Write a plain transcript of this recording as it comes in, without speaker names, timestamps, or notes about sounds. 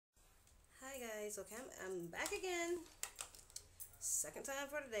guys, okay, I'm back again. Second time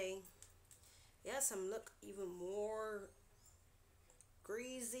for the day. Yes, I'm look even more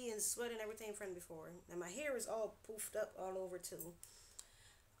greasy and sweaty and everything from before. And my hair is all poofed up all over too.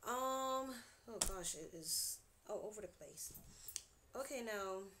 Oh gosh, it is all over the place. Okay,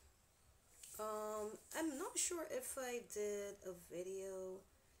 now, I'm not sure if I did a video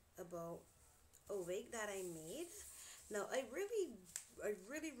about a wig that I made. Now, I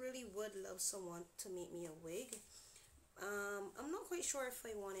really would love someone to make me a wig. I'm not quite sure if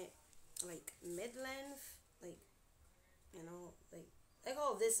I want it like mid-length, like like I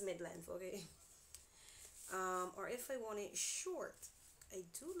call this mid-length, okay? Or if I want it short. I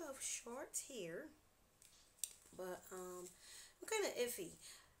do love short hair, but I'm kind of iffy.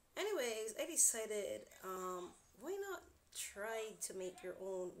 Anyways, I decided, why not try to make your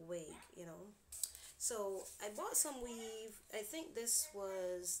own wig? So I bought some weave. I think the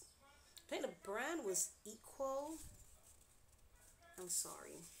brand was Equal. I'm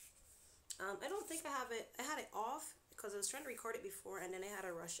sorry. I don't think I have it. I had it off because I was trying to record it before and then I had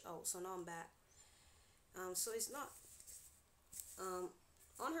to rush out. So now I'm back. So it's not um,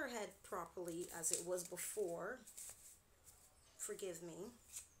 on her head properly as it was before. Forgive me.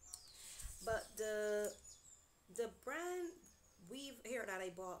 But the brand weave hair that I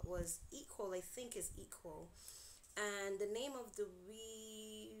bought was Equal. I think is Equal. And the name of the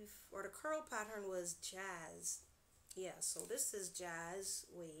weave or the curl pattern was Jazz. Yeah, so this is Jazz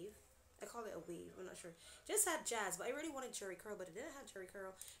Wave. I call it a weave, I'm not sure. Just had Jazz, but I really wanted Jerry Curl, but it didn't have Jerry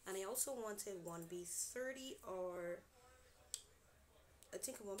Curl. And I also wanted 1B30 or I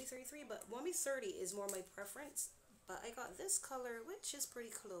think 1B33, but 1B30 is more my preference. But I got this color, which is pretty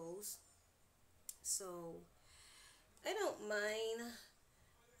close. So I don't mind.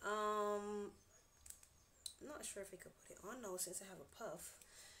 I'm not sure if I could put it on now since I have a puff.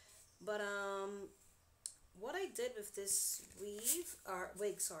 But what I did with this weave or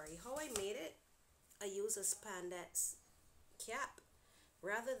wig, sorry, how I made it, I use a spandex cap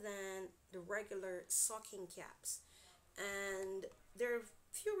rather than the regular socking caps. And there are a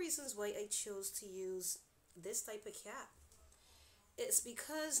few reasons why I chose to use this type of cap. It's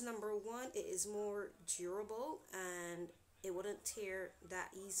because number one, it is more durable and it wouldn't tear that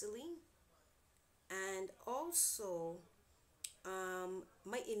easily. And also,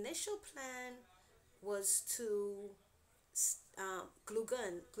 my initial plan was to glue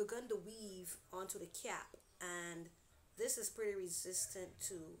gun the weave onto the cap, and this is pretty resistant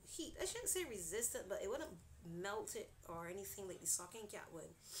to heat. I shouldn't say resistant, but it wouldn't melt it or anything like the socking cap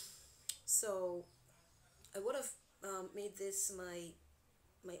would. So I would have made this my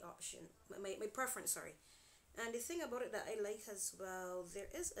option, my preference, sorry. And the thing about it that I like as well, there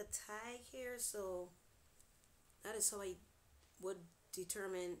is a tag here, so that is how I would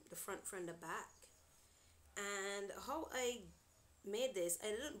determine the front from the back. And how I made this, I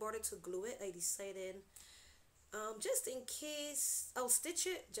didn't bother to glue it. I decided, just in case, I'll stitch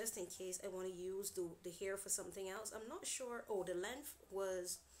it just in case I want to use the hair for something else. I'm not sure. Oh, the length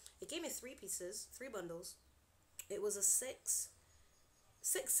was, it gave me three pieces, three bundles. It was a six,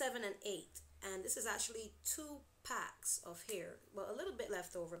 seven, and eight. And this is actually two packs of hair. Well, a little bit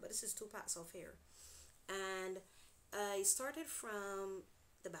left over, but this is two packs of hair. And I started from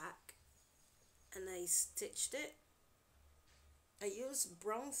the back and I stitched it. I used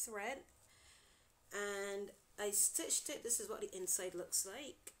brown thread and I stitched it. This is what the inside looks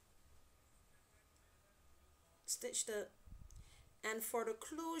like. Stitched it. And for the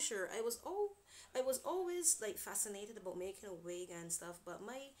closure, I was always like fascinated about making a wig and stuff, but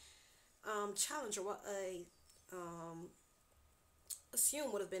my challenge, or what I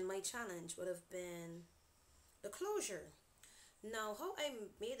assume would have been my challenge, would have been the closure. Now, how I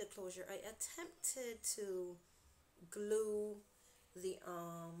made the closure, I attempted to glue the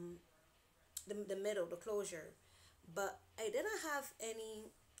middle, the closure, but I didn't have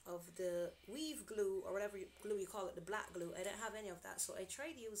any of the weave glue or whatever glue you call it, the black glue. I didn't have any of that, so I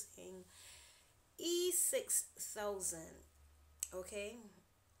tried using E6000. Okay,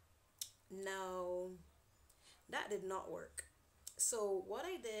 now that did not work. So what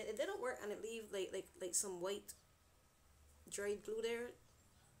I did, it didn't work, and it leave like some white dried glue there.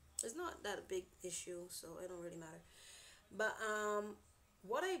 It's not that a big issue, so it don't really matter. But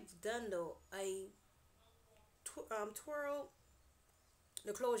what I've done though, I twirl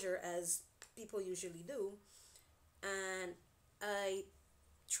the closure as people usually do, and I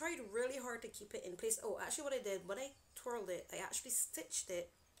tried really hard to keep it in place. Oh, actually, what I did when I twirled it, I actually stitched it,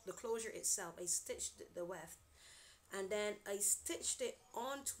 the closure itself. I stitched the weft, and then I stitched it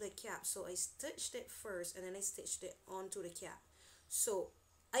onto the cap. So I stitched it first, and then I stitched it onto the cap. So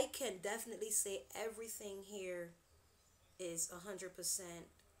I can definitely say everything here is 100%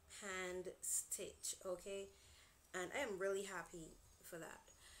 hand stitch, okay? And I am really happy for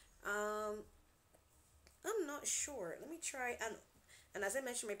that. Um, I'm not sure. Let me try. And as I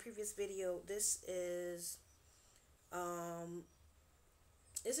mentioned in my previous video, um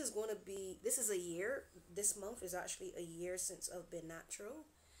this is going to be, this is a year. This month is actually a year since I've been natural.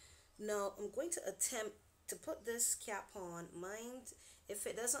 Now I'm going to attempt to put this cap on. Mind if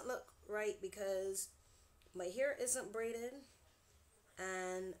it doesn't look right because my hair isn't braided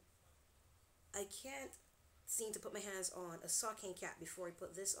and I can't seem to put my hands on a stocking cap before I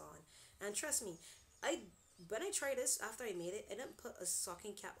put this on. And trust me, I when I tried this after I made it, I didn't put a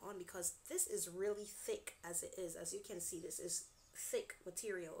stocking cap on because this is really thick as it is. As you can see, this is thick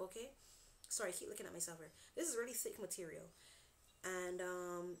material, okay? Sorry, I keep looking at myself here. This is really thick material. And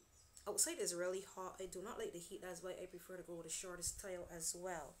outside is really hot. I do not like the heat. That's why I prefer to go with the shortest style as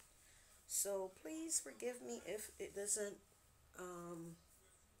well. So please forgive me um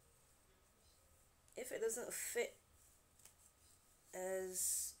if it doesn't fit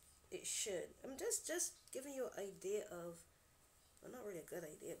as it should. I'm just giving you an idea of, well, not really a good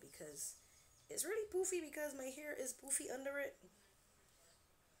idea because it's really poofy because my hair is poofy under it.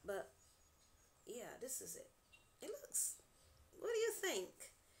 But yeah, this is it. It looks, what do you think?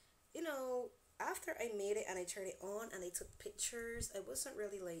 You know, after I made it and I turned it on and I took pictures, I wasn't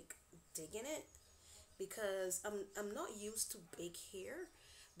really like digging it because I'm not used to big hair.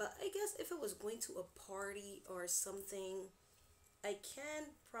 But I guess if it was going to a party or something, I can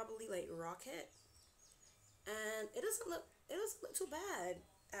probably like rock it. And it doesn't look too bad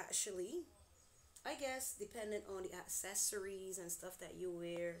actually. I guess depending on the accessories and stuff that you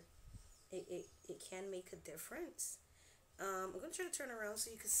wear, it can make a difference. I'm gonna try to turn around so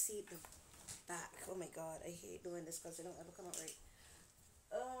you can see the back. Oh my god, I hate doing this because they don't ever come out right.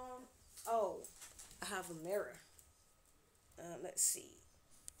 Oh, I have a mirror. Let's see.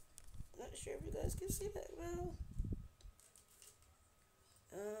 Not sure if you guys can see that well.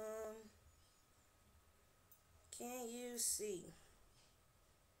 Um, can you see?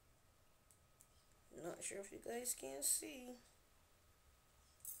 Not sure if you guys can see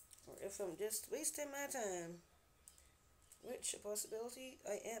or if I'm just wasting my time. Which a possibility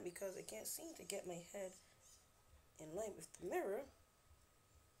I am because I can't seem to get my head in line with the mirror.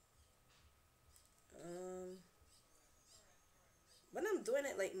 Um, when I'm doing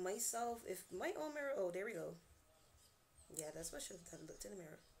it like myself, if my own mirror, oh, there we go. Yeah, that's what I should have done. Looked in the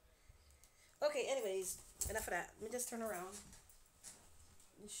mirror. Okay, anyways, enough of that. Let me just turn around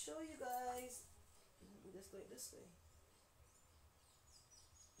and show you guys. Let me just go this way.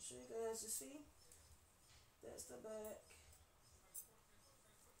 Show you guys. You see? That's the back.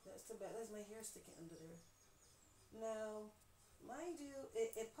 That's the back. That's my hair sticking under there. Now, mind you,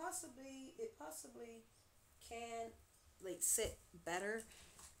 it possibly can like sit better,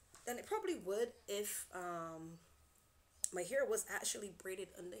 and it probably would if my hair was actually braided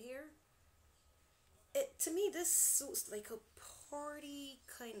under here. It to me this suits like a party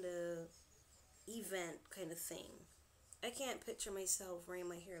kind of event kind of thing. I can't picture myself wearing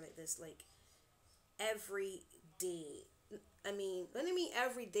my hair like this like every day. I mean, when I mean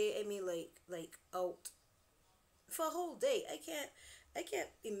every day, I mean like out for a whole day. I can't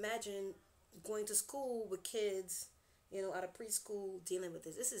imagine going to school with kids, out of preschool dealing with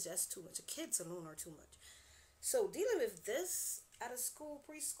this. This is just too much. The kids alone are too much. So dealing with this out of school,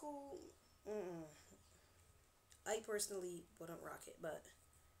 preschool, mm-mm. I personally wouldn't rock it, but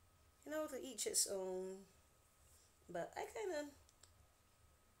to each its own. But I kind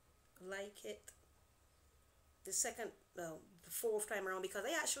of like it the second, no, the fourth time around because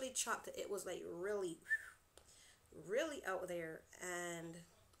I actually chopped it. It was like really, really out there, and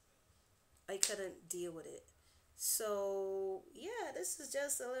I couldn't deal with it. So yeah, this is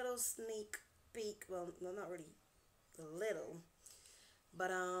just a little sneak peek. Well, no, not really a little,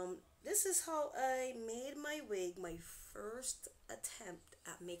 but this is how I made my wig. My first attempt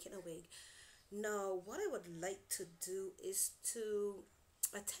at making a wig. Now, what I would like to do is to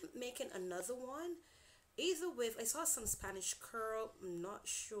attempt making another one. Either with, I saw some Spanish curl. I'm not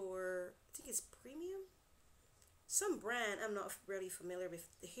sure. I think it's premium. Some brand. I'm not really familiar with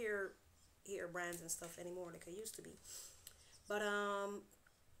the hair brands and stuff anymore like I used to be. But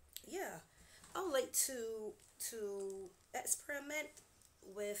yeah, I would like to experiment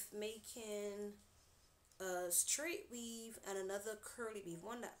with making a straight weave and another curly weave.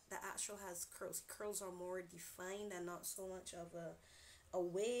 One that actually has curls. Curls are more defined and not so much of a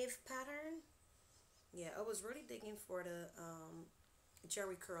wave pattern. Yeah, I was really digging for the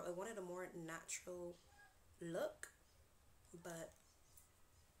jerry curl. I wanted a more natural look, but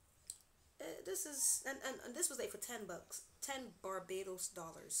this is and this was like for $10, 10 Barbados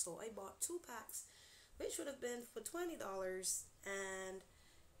dollars. So I bought 2 packs, which would have been for $20. And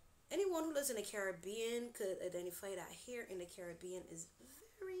anyone who lives in the Caribbean could identify that here in the Caribbean is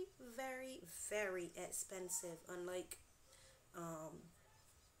very, very, very expensive, unlike um,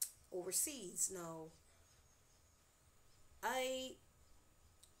 overseas. Now, I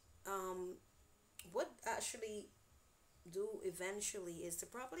um, would actually do eventually is to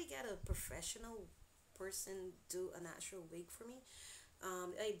probably get a professional person do an actual wig for me.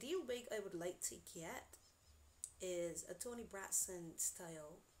 The ideal wig I would like to get is a Tony Braxton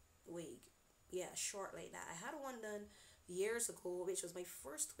style wig. Yeah, short like that. I had one done years ago, which was my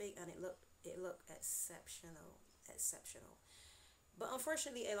first wig, and it looked exceptional, exceptional. But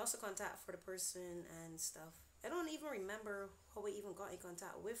unfortunately, I lost the contact for the person and stuff. I don't even remember how I even got in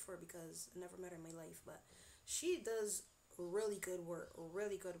contact with her because I never met her in my life. But she does really good work,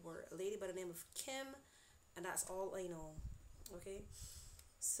 really good work. A lady by the name of Kim, and that's all I know. Okay,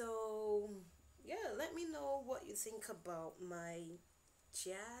 so yeah, let me know what you think about my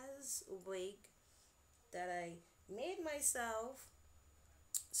jazz wig that I made myself.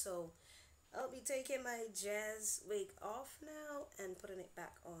 So I'll be taking my jazz wig off now and putting it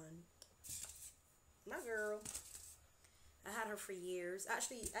back on. My girl. I had her for years.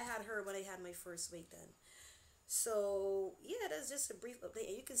 Actually, I had her when I had my first wig done. So yeah, that's just a brief update.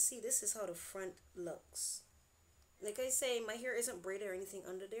 And you can see this is how the front looks. Like I say, my hair isn't braided or anything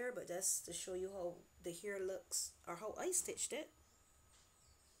under there, but that's to show you how the hair looks or how I stitched it.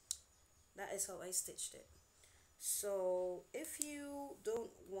 That is how I stitched it. So if you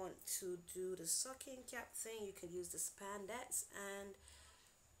don't want to do the sucking cap thing, you can use the spandex. And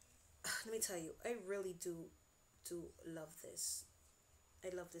let me tell you, I really do love this.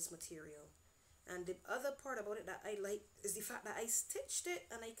 I love this material. And the other part about it that I like is the fact that I stitched it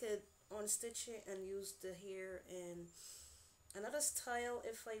and I could unstitch it and use the hair in another style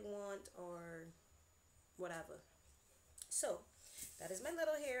if I want or whatever. So that is my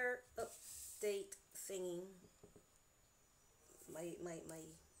little hair update thingy. My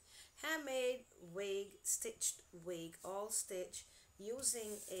handmade wig, stitched wig, all stitched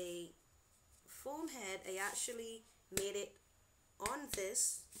using a foam head. I actually made it on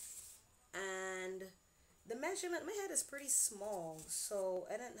this, and the measurement, my head is pretty small, so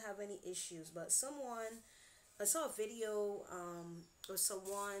I didn't have any issues. But I saw a video of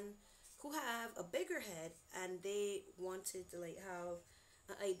someone who have a bigger head, and they wanted to like have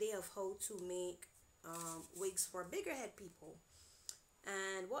an idea of how to make wigs for bigger head people.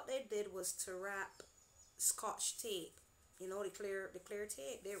 And what they did was to wrap scotch tape, you know, the clear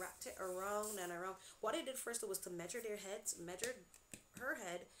tape. They wrapped it around and around. What they did first was to measure their heads, measured her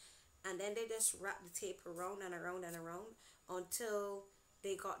head, and then they just wrapped the tape around and around and around until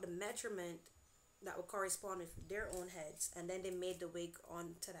they got the measurement that would correspond with their own heads, and then they made the wig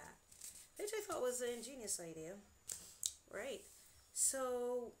onto that, which I thought was an ingenious idea. Right.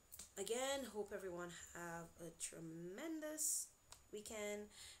 So again, hope everyone have a tremendous weekend,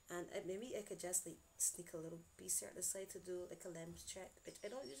 and maybe I could just like sneak a little piece here at the side to do like a lens check. I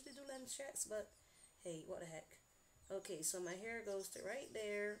don't usually do lens checks, but hey, what the heck. Okay, so my hair goes to right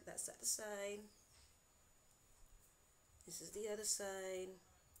there. That's at the side. This is the other side.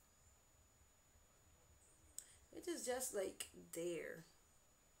 It is just like there.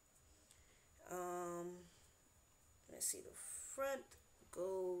 Let's see, the front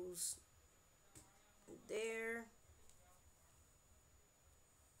goes there.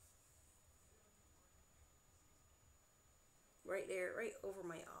 Right there, right over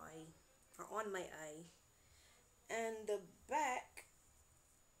my eye, or on my eye. And the back,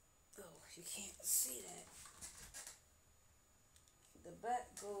 oh, you can't see that. The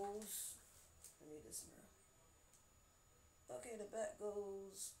back goes, let me just mirror. Okay, the back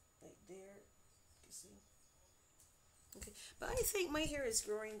goes right there. You see? Okay, but I think my hair is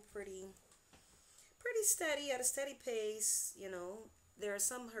growing pretty steady, at a steady pace. You know, there are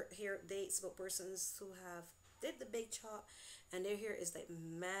some hair dates about persons who have did the big chop, and their hair is like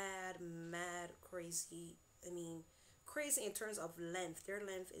mad crazy. I mean, crazy in terms of length. Their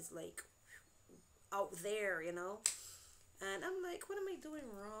length is like out there, you know. And I'm like, what am I doing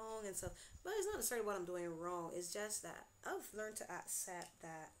wrong and stuff? But it's not necessarily what I'm doing wrong. It's just that I've learned to accept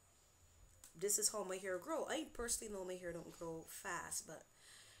that this is how my hair grow. I personally know my hair don't grow fast, but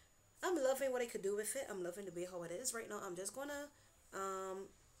I'm loving what I could do with it. I'm loving the way how it is right now. I'm just gonna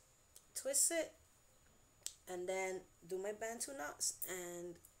twist it and then do my bantu knots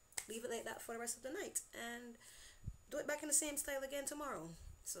and leave it like that for the rest of the night, and do it back in the same style again tomorrow.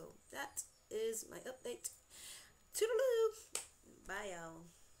 So that is my update. Toodaloo. Bye, y'all.